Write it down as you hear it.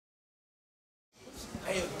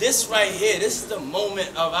this right here, this is the moment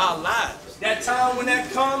of our lives. That time when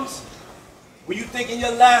that comes, when you think in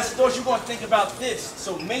your last thoughts, you're going to think about this.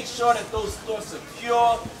 So make sure that those thoughts are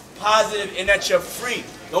pure, positive, and that you're free.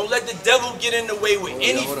 Don't let the devil get in the way with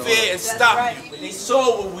any fear and stop you. When they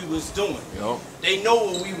saw what we was doing, they know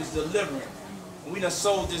what we was delivering. We done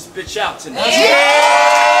sold this bitch out tonight.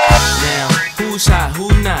 Now, who's hot, who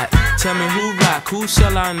not? Tell me who rock, who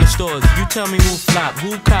sell out in the stores. You tell me who flop,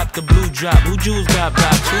 who cop the blue drop, who jewels got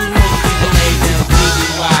blocks, who make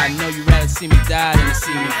people I know you rather see me die than to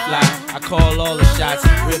see me fly. I call all the shots,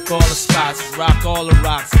 rip all the spots, rock all the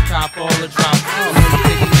rocks, and cop all the drops.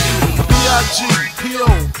 B.I.G., P.O.,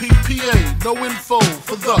 P.P.A., no info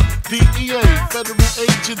for the DEA. Federal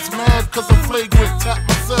agents mad cause I'm flagrant, tap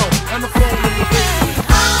myself and the phone in the basement.